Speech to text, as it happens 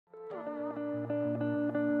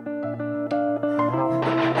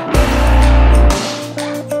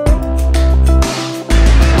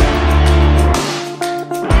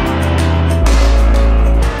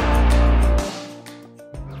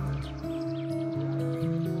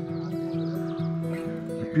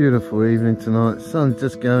Beautiful evening tonight, sun's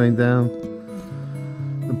just going down.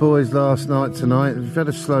 The boys last night, tonight, we've had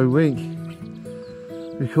a slow week.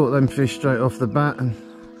 We caught them fish straight off the bat, and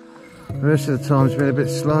the rest of the time's been a bit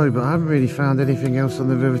slow, but I haven't really found anything else on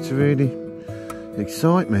the river to really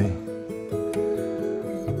excite me.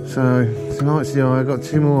 So tonight's the eye. I've got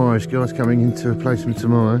 2 more Irish guys coming in to replace them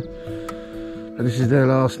tomorrow, but this is their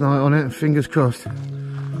last night on it, and fingers crossed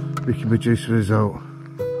we can produce a result.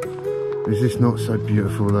 Is this not so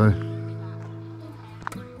beautiful though?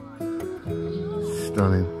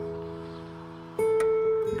 Stunning.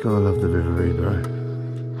 God, I love the river Ebro.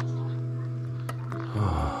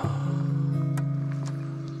 Oh.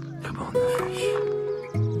 Come on, the fish.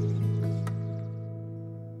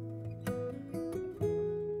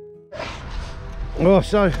 Oh,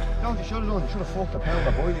 so. No, you should have fucked a pound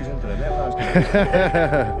of boilies into the net last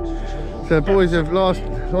night. So the boys have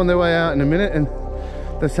on their way out in a minute, and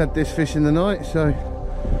just had this fish in the night, so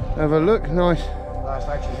have a look. Nice. Last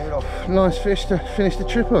action here though. Nice fish to finish the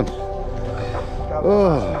trip on.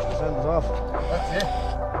 Oh. That's it.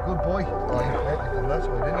 Good boy. Oh, that's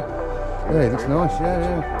way, didn't he? Yeah, it looks nice,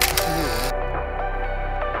 yeah.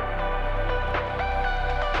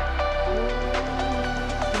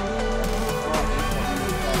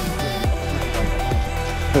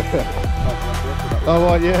 Oh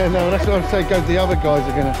right, yeah, no, that's what I'm saying. Go, the other guys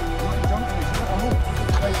are gonna.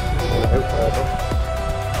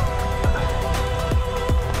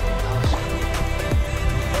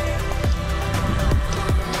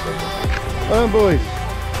 Come on, boys.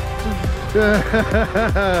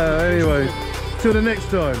 Anyway, till the next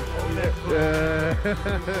time.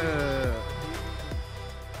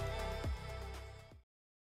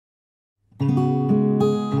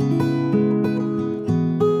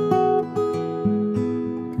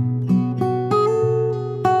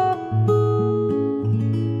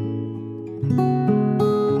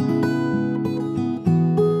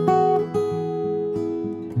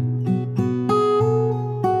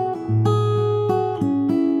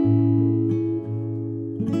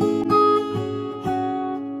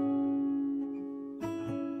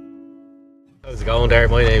 How's it going there?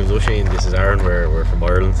 My name's Usheen, this is Aaron, we're from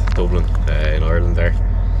Ireland, Dublin, in Ireland there.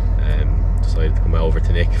 Decided to come over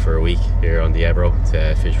to Nick for a week here on the Ebro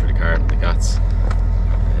to fish for the carp and the cats.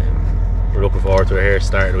 We're looking forward to it here,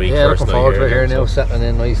 start of the week. Yeah, first looking night forward to it here so. now, settling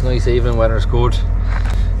in, nice evening, weather's good.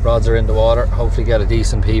 Rods are in the water, hopefully get a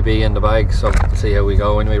decent PB in the bag, so we'll see how we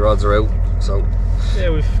go. Anyway, rods are out, so. Yeah,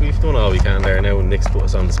 we've done all we can there now, and Nick's put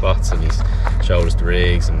us on the spots and he's showed us the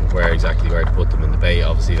rigs and where to put them in the bait.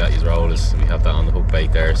 Obviously that his role is, we have that on the hook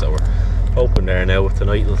bait there, so we're hoping there now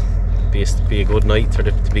tonight will be a good night to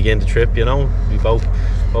begin the trip, you know. We both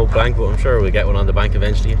blank, but I'm sure we'll get one on the bank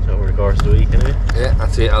eventually over the course of the week anyway. Yeah,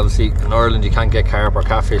 that's it. Obviously in Ireland you can't get carp or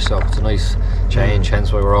catfish, so it's a nice change,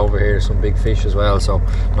 hence why we're over here. Some big fish as well, so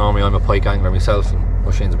normally I'm a pike angler myself and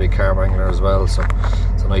Usheen's a big carp angler as well, so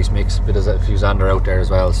it's a nice mix. A few zander out there as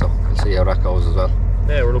well, so we'll see how that goes as well.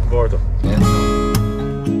 Yeah, we're looking forward to it. Yeah.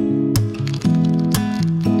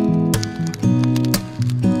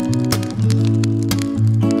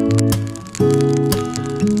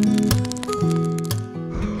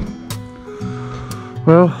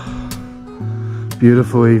 Well,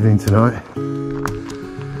 beautiful evening tonight.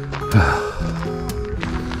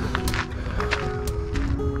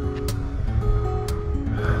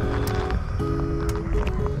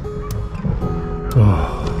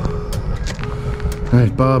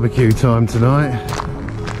 It's barbecue time tonight.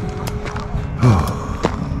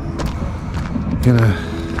 Gonna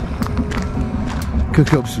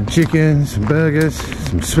cook up some chicken, some burgers,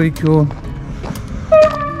 some sweet corn.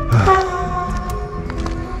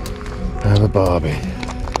 Have a barbie.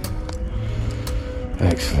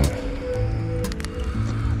 Excellent.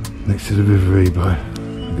 Next to the river Ebro.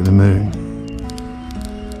 Look at the moon.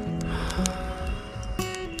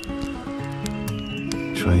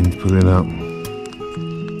 Train's pulling up.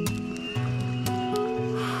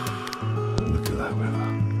 Look at that river.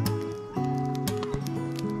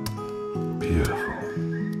 Beautiful.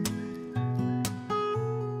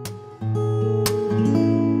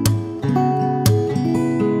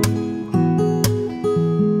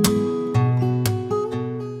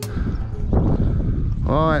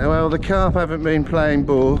 Alright, well the carp haven't been playing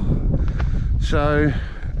ball, so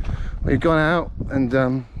we've gone out and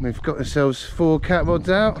we've got ourselves 4 cat rods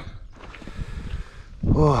out.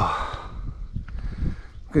 Oh.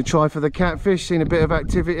 Gonna try for the catfish, seen a bit of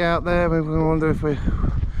activity out there. We wonder if we're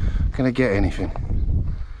gonna get anything.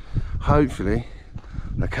 Hopefully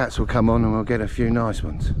the cats will come on and we'll get a few nice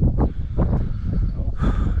ones.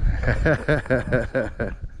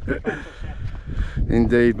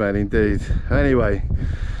 Indeed, man, indeed. Anyway,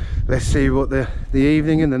 let's see what the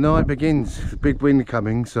evening and the night begins. There's a big wind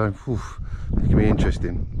coming, so it can be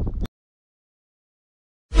interesting.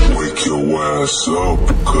 Wake your ass up,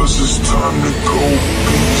 cause it's time to go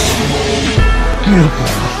beast mode.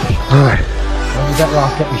 Alright. Well, you better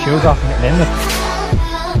off getting your shoes off and getting in there.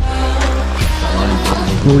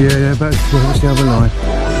 Oh yeah, but what's the other line?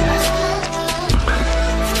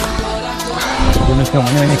 You must come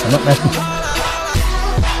anyway, Nick, I'm not messing.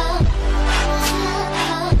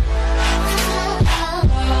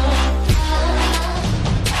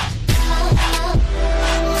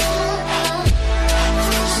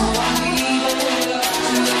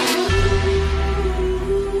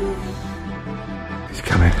 He's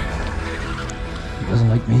coming. He doesn't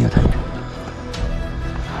like me, I think.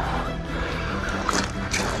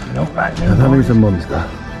 No, right now. I know he's a monster.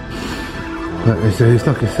 But it's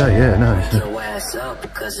like I say, yeah, no, it's a...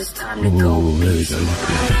 Oh, there we go.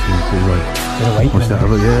 Right. What's that?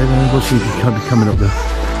 Yeah, no, what's he can't be coming up there.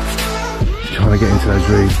 He's trying to get into those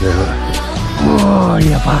reeds there. Look. Oh, you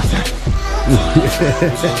bastard.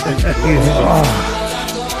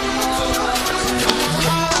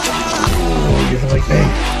 Oh, you doesn't like me.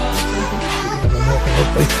 I'm walking up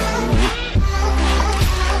like.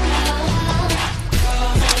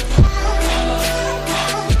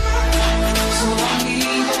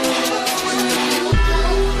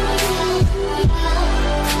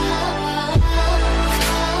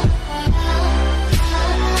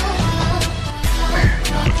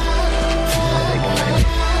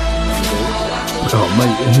 Oh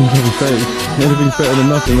mate, anything's better than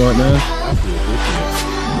nothing right now.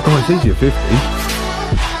 Oh, it's easier 50.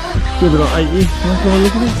 Give it like 80. Come on,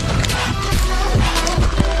 look at it.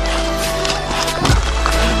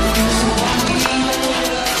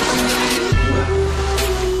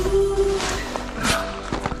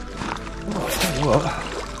 Oh, I tell you what,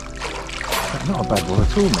 not a bad one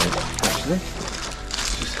at all, mate, actually.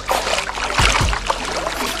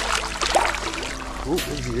 Oh,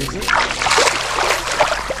 easy, is it?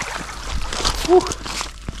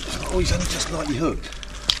 Oh, he's only just lightly hooked.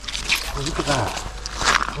 Oh, look at that.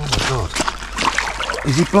 Oh my god.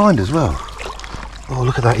 Is he blind as well? Oh,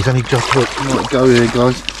 look at that, he's only just hooked. You might go here,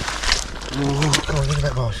 guys. Oh, come on, give me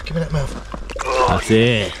that mouth. Give me that mouth. That's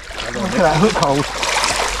it. Look at that hook hold.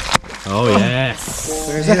 Oh yes.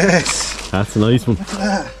 Where's that? Yes. That's a nice one. Look at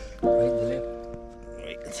that.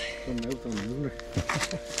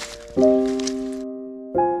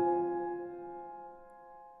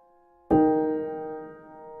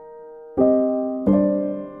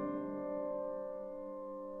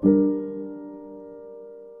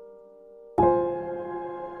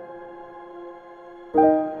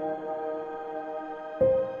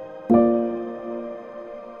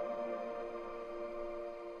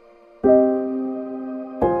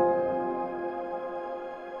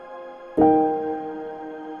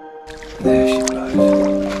 There she blows.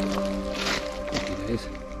 Happy days.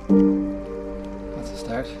 That's a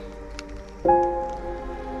start.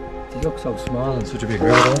 They look so small and such a big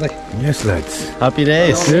road, don't they? Yes, lads. Happy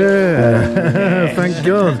days. Yeah. Thank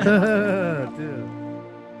God.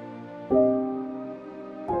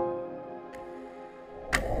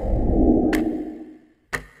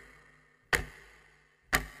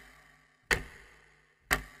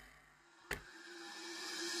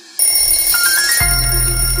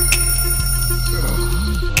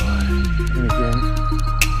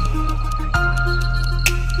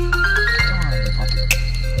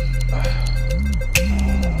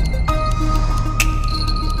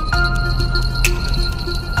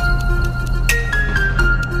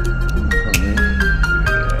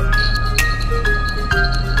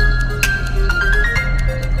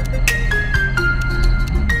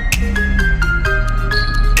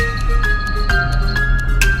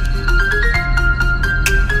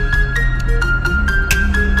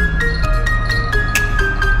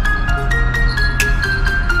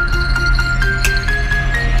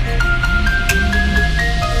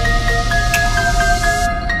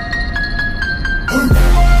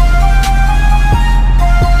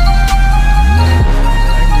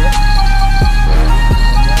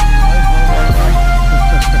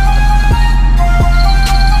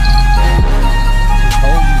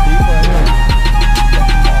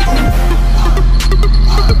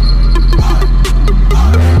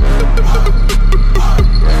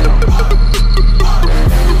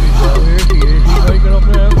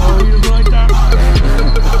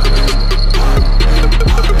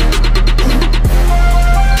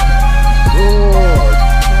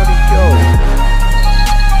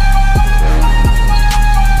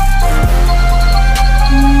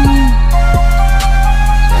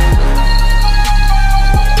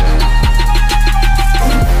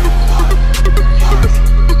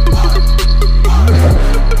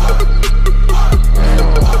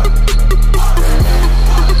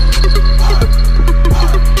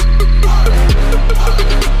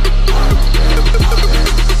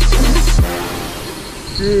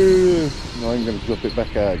 He's got a bit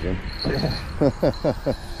back out again.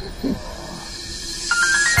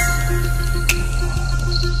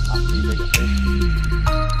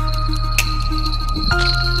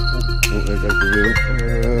 Oh, there goes the reel.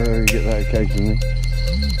 You get that occasionally.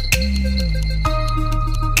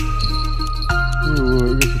 Oh,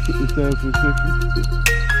 I guess I'll put this down for a second.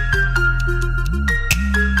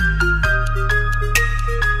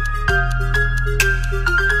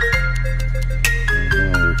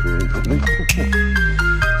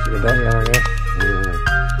 That yarn, yeah.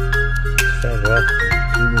 Fair well.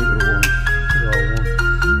 2 metre one.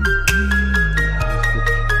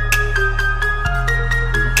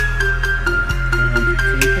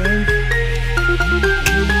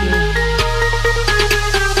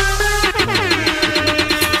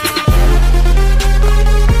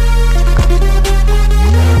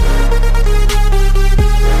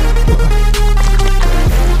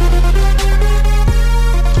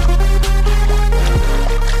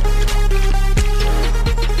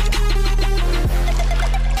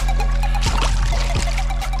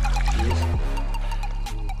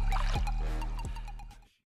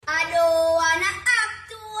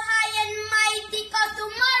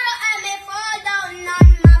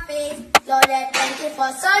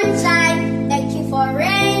 Sunshine, thank you for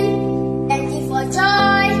rain, thank you for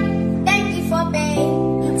joy, thank you for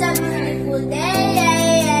pain. It's a beautiful day,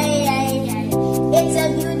 it's a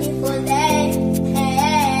beautiful day.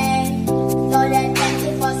 Lord, I thank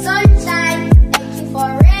you for sunshine, thank you for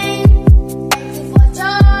rain, thank you for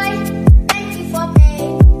joy, thank you for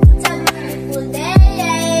pain. It's a beautiful day,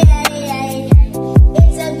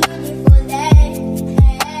 it's a beautiful day.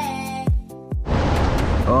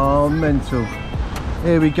 Oh, mental.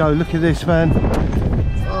 Here we go, look at this, man.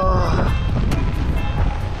 Oh,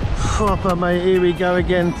 proper, mate, here we go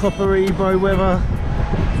again. Proper Ebro weather.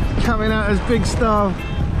 Coming out as big stuff.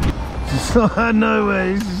 It's not out of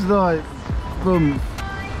nowhere, it's just like, boom.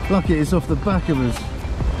 Lucky it's off the back of us.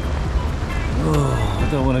 Oh, I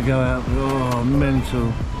don't want to go out. Oh,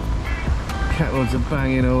 mental. Cat rods are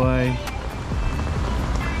banging away.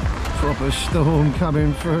 Proper storm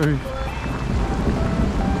coming through.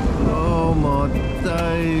 Oh my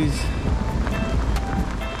days.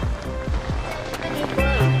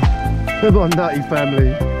 Come on, nutty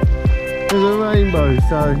family. There's a rainbow,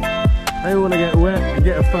 so they want to get wet and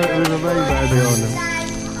get a photo with a rainbow behind them.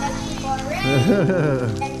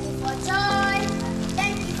 Thank you for joy,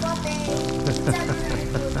 thank you for pain. It's a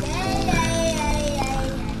beautiful day.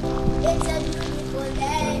 It's a beautiful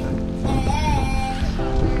day.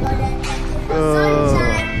 Lord, thank you for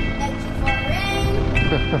sunshine, thank you for rain,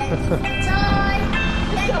 thank you for joy,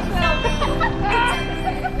 thank you for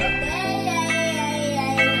pain.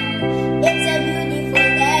 It's a beautiful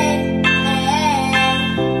day.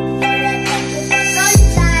 Lord, thank you for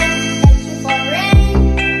sunshine, thank you for rain,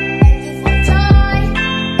 thank you for joy,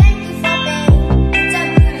 thank you for pain. It's a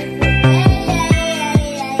beautiful day.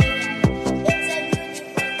 It's a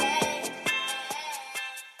beautiful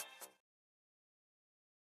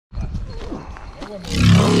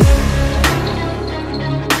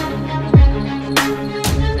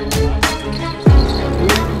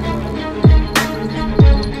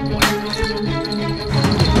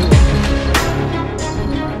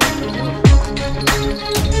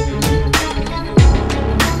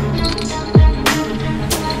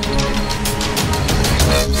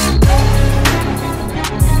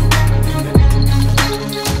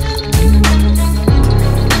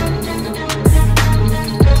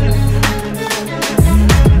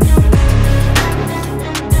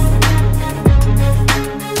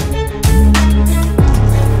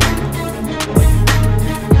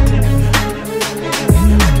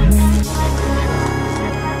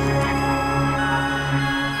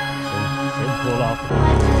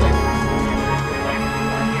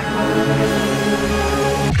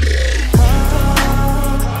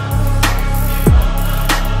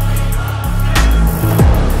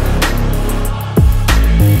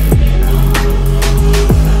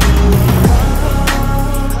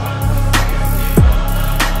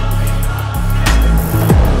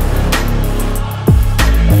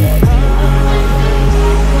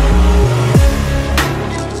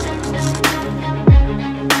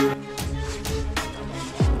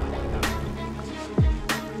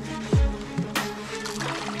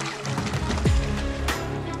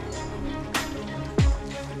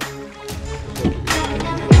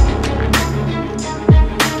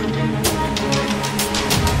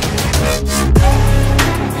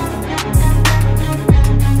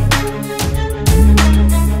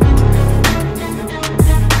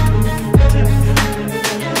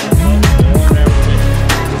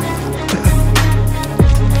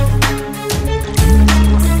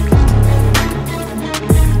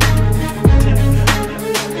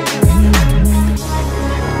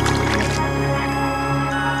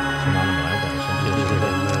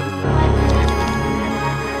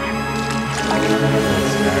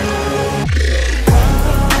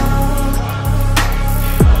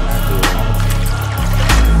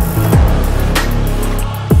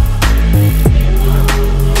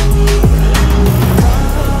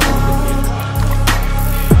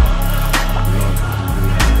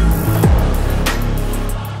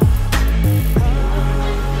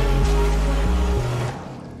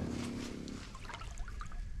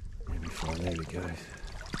Oh, there we go.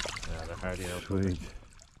 Yeah, they're hardy enough. Sweet.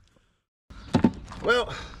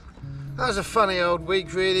 Well, that was a funny old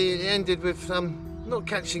week really. It ended with not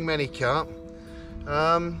catching many carp.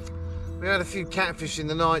 We had a few catfish in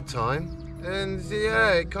the night time, and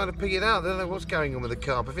yeah, it kind of petered out. I don't know what's going on with the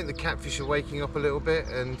carp. I think the catfish are waking up a little bit,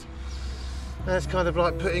 and that's kind of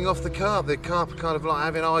like putting off the carp. The carp are kind of like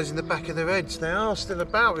having eyes in the back of their heads. They are still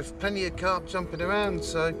about with plenty of carp jumping around,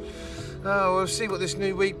 so we'll see what this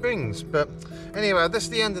new week brings. But anyway, that's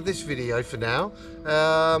the end of this video for now.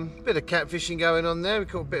 Bit of catfishing going on there. We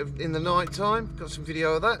caught a bit in the night time, got some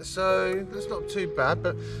video of that, so that's not too bad.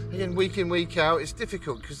 But again, week in, week out, it's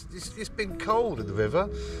difficult because it's been cold in the river.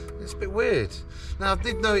 It's a bit weird. Now, I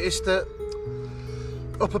did notice that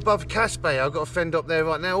up above Cass Bay, I've got a fend up there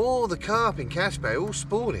right now, all the carp in Cass Bay all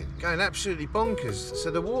spawning, going absolutely bonkers.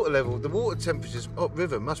 So the water level, the water temperatures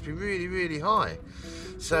upriver must be really, really high.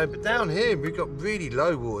 So, but down here we've got really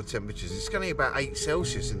low water temperatures. It's only about 8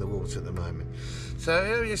 Celsius in the water at the moment.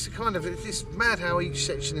 So it's kind of, it's mad how each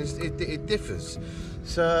section it differs.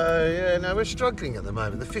 So yeah, no, we're struggling at the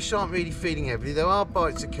moment. The fish aren't really feeding heavily. There are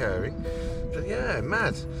bites occurring, but yeah,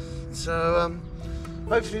 mad. So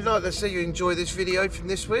hopefully, like I say, you enjoy this video from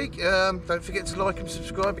this week. Don't forget to like and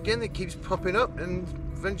subscribe again. It keeps popping up, and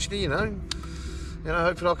eventually, you know,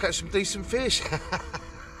 hopefully I'll catch some decent fish.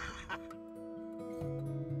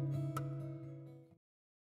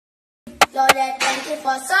 Lord, thank you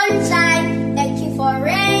for sunshine, thank you for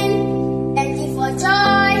rain.